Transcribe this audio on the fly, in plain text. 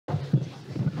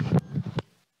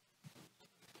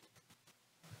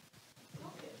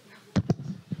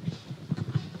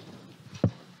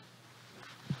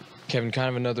Kevin, kind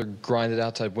of another grinded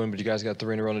out type win, but you guys got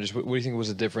 3 in a row. Just what do you think was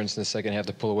the difference in the second half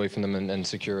to pull away from them and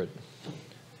secure it?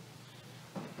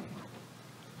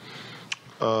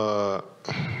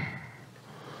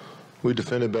 We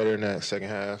defended better in that second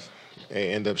half and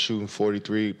ended up shooting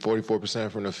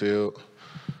 44% from the field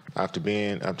after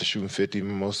shooting 50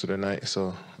 most of the night.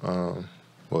 So,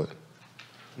 what?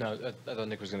 No, I thought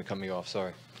Nick was going to cut me off.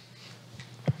 Sorry.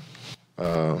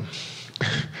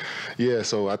 Yeah,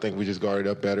 so I think we just guarded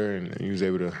up better and he was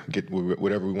able to get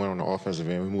whatever we want on the offensive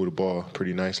end. We moved the ball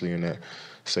pretty nicely in that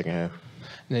second half.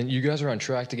 And then you guys are on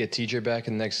track to get TJ back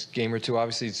in the next game or two.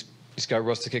 Obviously, he's got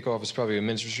Russ to kick off. It's probably a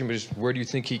minutes restriction, but just where do you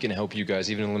think he can help you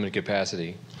guys, even in limited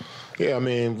capacity? Yeah, I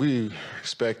mean, we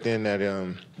expecting that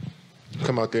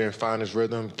come out there and find his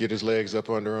rhythm, get his legs up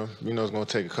under him. You know, it's going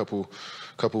to take a couple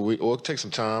weeks, or it'll take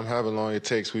some time. However long it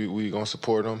takes, we going to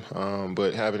support him.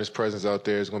 But having his presence out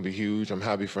there is going to be huge. I'm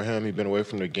happy for him. He's been away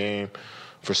from the game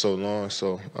for so long.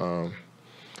 So we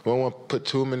don't want to put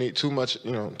too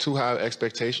high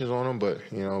expectations on him. But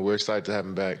we're excited to have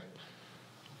him back.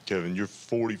 Kevin, you're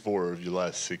 44 of your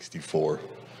last 64.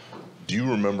 Do you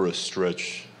remember a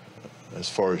stretch, as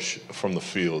far as from the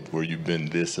field, where you've been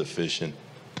this efficient?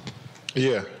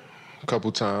 Yeah, a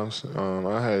couple times.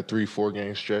 I had 3-4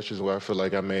 game stretches where I feel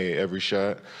like I made every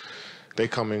shot. They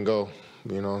come and go.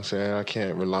 You know what I'm saying? I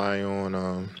can't rely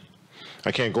on.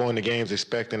 I can't go into games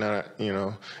expecting that,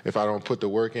 if I don't put the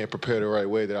work in, prepare the right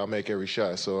way, that I'll make every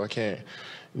shot. So I can't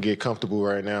get comfortable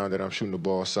right now that I'm shooting the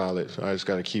ball solid. I just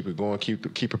got to keep it going,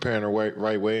 keep preparing the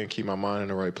right way, and keep my mind in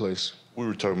the right place. We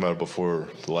were talking about it before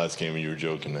the last game, and you were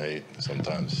joking, hey,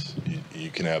 sometimes you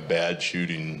can have bad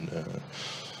shooting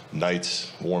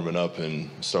nights warming up and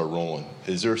start rolling.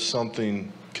 Is there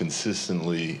something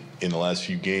consistently in the last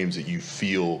few games that you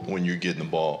feel when you're getting the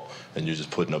ball and you're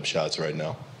just putting up shots right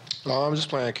now? I'm just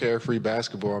playing carefree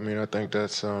basketball. I mean, I think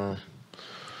that's the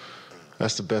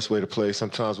best way to play.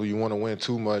 Sometimes when you want to win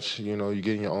too much, you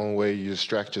get in your own way, you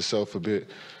distract yourself a bit.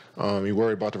 You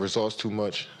worry about the results too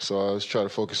much. So I just try to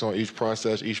focus on each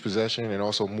process, each possession, and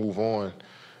also move on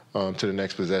to the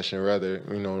next possession. Rather,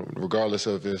 regardless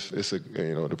of if it's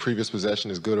the previous possession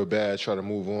is good or bad, try to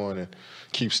move on and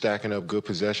keep stacking up good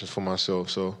possessions for myself.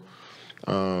 So,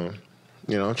 I'm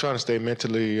trying to stay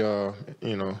mentally,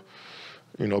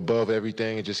 above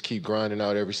everything and just keep grinding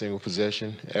out every single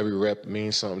possession. Every rep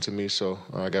means something to me, so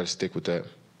I got to stick with that.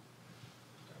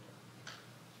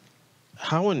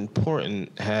 How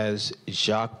important has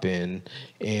Jacques been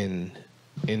in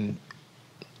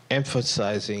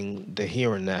emphasizing the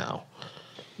here and now,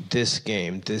 this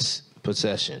game, this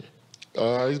possession?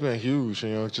 He's been huge,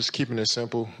 just keeping it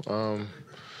simple.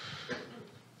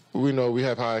 We know we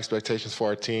have high expectations for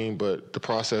our team, but the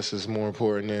process is more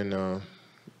important than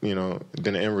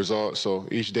the end result. So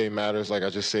each day matters, like I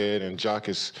just said, and Jacques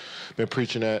has been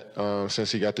preaching that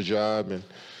since he got the job. And,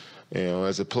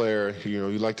 as a player,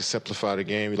 you like to simplify the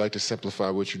game. You like to simplify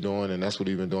what you're doing, and that's what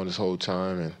he's been doing this whole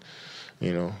time.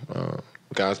 And,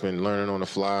 guys been learning on the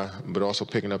fly, but also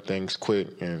picking up things quick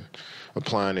and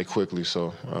applying it quickly.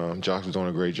 So Jacques was doing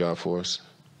a great job for us.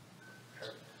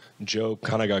 Joe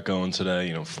kind of got going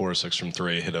today, 4 or 6 from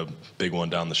 3, hit a big one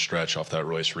down the stretch off that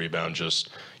Royce rebound. Just,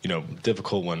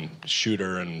 difficult one,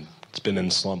 shooter, and it's been in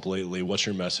slump lately. What's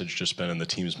your message just been, and the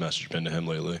team's message been to him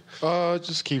lately?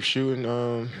 Just keep shooting.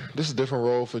 This is a different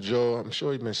role for Joe. I'm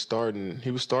sure he's been starting. He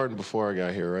was starting before I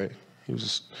got here, right? He was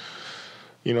just,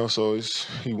 so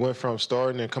he went from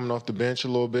starting and coming off the bench a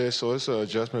little bit. So it's an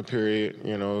adjustment period,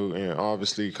 and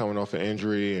obviously coming off an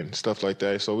injury and stuff like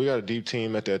that. So we got a deep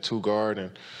team at that 2 guard,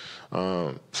 and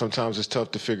sometimes it's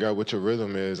tough to figure out what your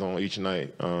rhythm is on each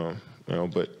night.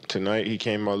 But tonight he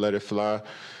came out, let it fly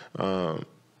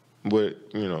with,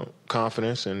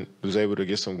 confidence, and was able to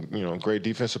get some, great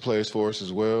defensive plays for us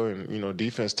as well. And,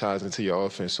 defense ties into your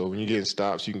offense. So when you're getting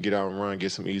stops, you can get out and run,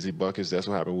 get some easy buckets. That's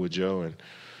what happened with Joe. And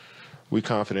we're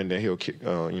confident that he'll,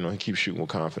 he keeps shooting with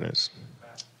confidence.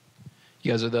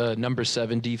 You guys are the number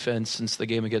 7 defense since the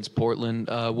game against Portland.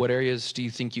 What areas do you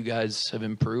think you guys have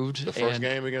improved? The first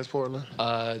game against Portland?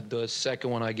 The second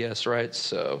one, I guess, right?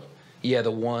 So, yeah,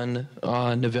 the one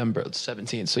on November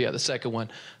 17th. So, yeah, the second one.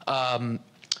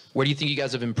 Where do you think you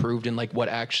guys have improved, and, what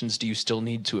actions do you still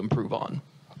need to improve on?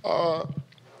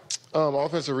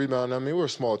 Offensive rebound. I mean, we're a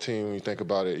small team when you think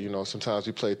about it. Sometimes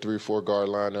we play 3 or 4 guard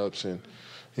lineups, and,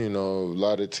 a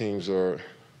lot of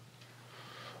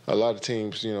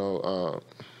teams,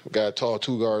 got tall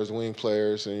 2 guards, wing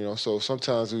players, and, so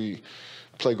sometimes we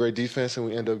play great defense and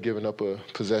we end up giving up a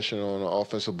possession on the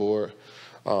offensive board.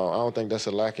 I don't think that's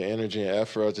a lack of energy and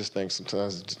effort. I just think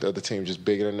sometimes the other team just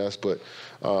bigger than us. But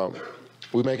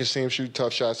we making teams shoot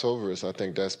tough shots over us. I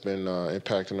think that's been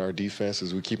impacting our defense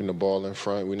as we're keeping the ball in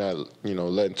front. We're not,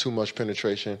 letting too much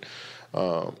penetration.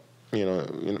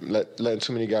 Letting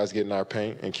too many guys get in our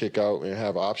paint and kick out and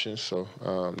have options. So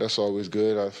that's always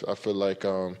good. I feel like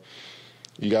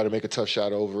you got to make a tough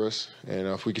shot over us, and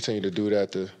if we continue to do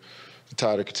that, the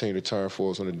tide will continue to turn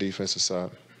for us on the defensive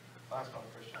side.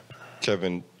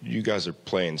 Kevin, you guys are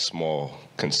playing small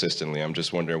consistently. I'm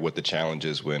just wondering what the challenge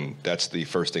is when that's the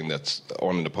first thing that's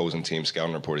on an opposing team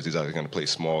scouting report is these guys are going to play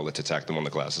small. Let's attack them on the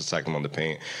glass. Let's attack them on the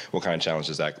paint. What kind of challenge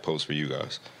does that pose for you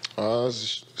guys?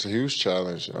 It's a huge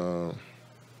challenge.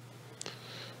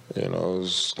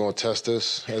 It's going to test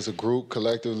us as a group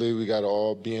collectively. We got to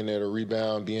all be in there to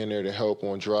rebound, be in there to help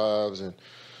on drives, and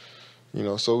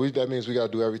so that means we got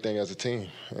to do everything as a team.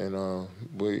 And a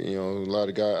lot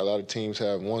of teams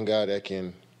have one guy that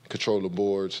can control the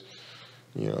boards,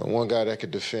 one guy that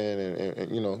can defend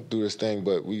and do this thing.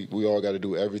 But we all got to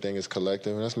do everything as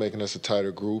collective, and that's making us a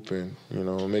tighter group and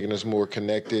making us more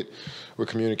connected. We're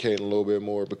communicating a little bit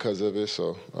more because of it,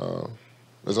 so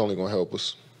it's only going to help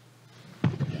us.